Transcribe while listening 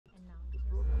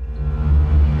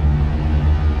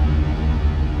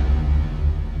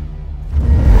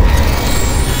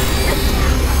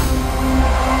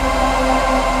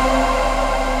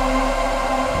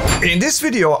In this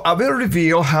video, I will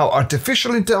reveal how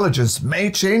artificial intelligence may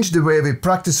change the way we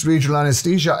practice regional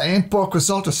anesthesia and focus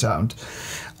ultrasound.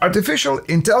 Artificial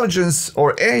intelligence,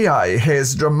 or AI,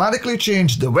 has dramatically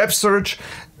changed the web search,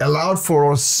 allowed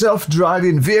for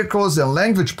self-driving vehicles and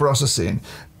language processing,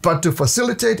 but to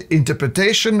facilitate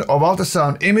interpretation of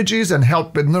ultrasound images and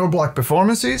help with neuroblock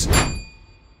performances.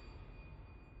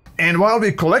 And while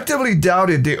we collectively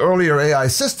doubted the earlier AI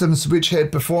systems, which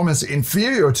had performance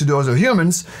inferior to those of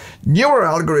humans, newer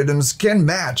algorithms can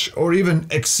match or even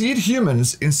exceed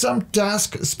humans in some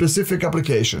task-specific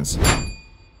applications.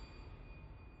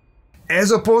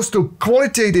 As opposed to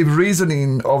qualitative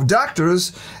reasoning of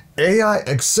doctors, AI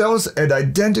excels at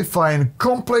identifying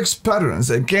complex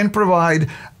patterns and can provide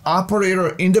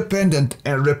operator-independent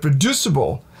and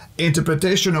reproducible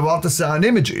interpretation of ultrasound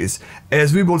images,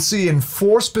 as we will see in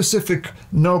 4 specific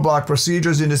neuroblock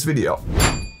procedures in this video.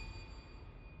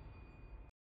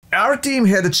 Our team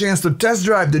had a chance to test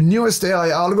drive the newest AI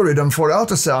algorithm for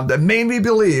ultrasound that made me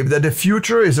believe that the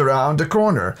future is around the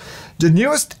corner. The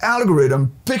newest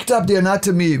algorithm picked up the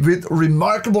anatomy with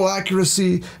remarkable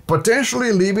accuracy,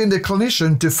 potentially leaving the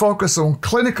clinician to focus on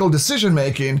clinical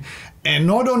decision-making and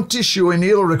not on tissue and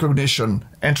needle recognition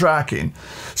and tracking.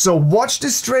 So watch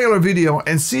this trailer video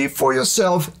and see for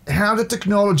yourself how the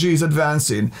technology is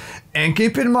advancing. And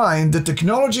keep in mind, the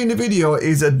technology in the video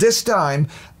is at this time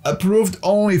approved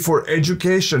only for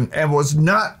education and was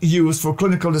not used for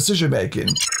clinical decision making.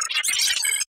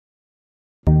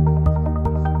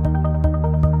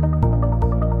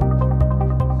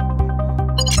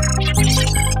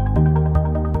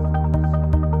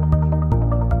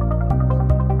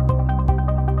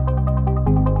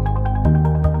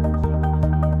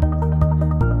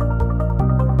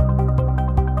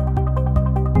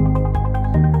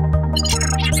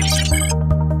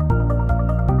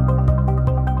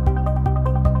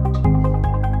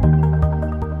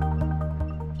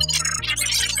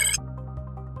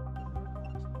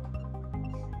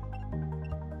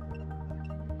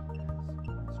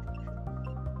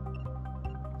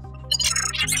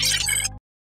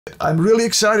 I'm really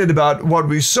excited about what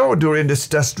we saw during this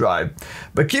test drive,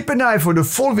 but keep an eye for the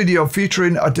full video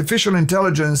featuring artificial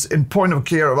intelligence in point of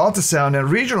care of ultrasound and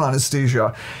regional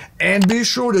anesthesia, and be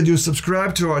sure that you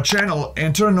subscribe to our channel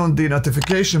and turn on the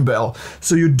notification bell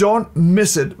so you don't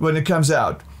miss it when it comes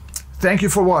out. Thank you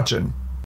for watching.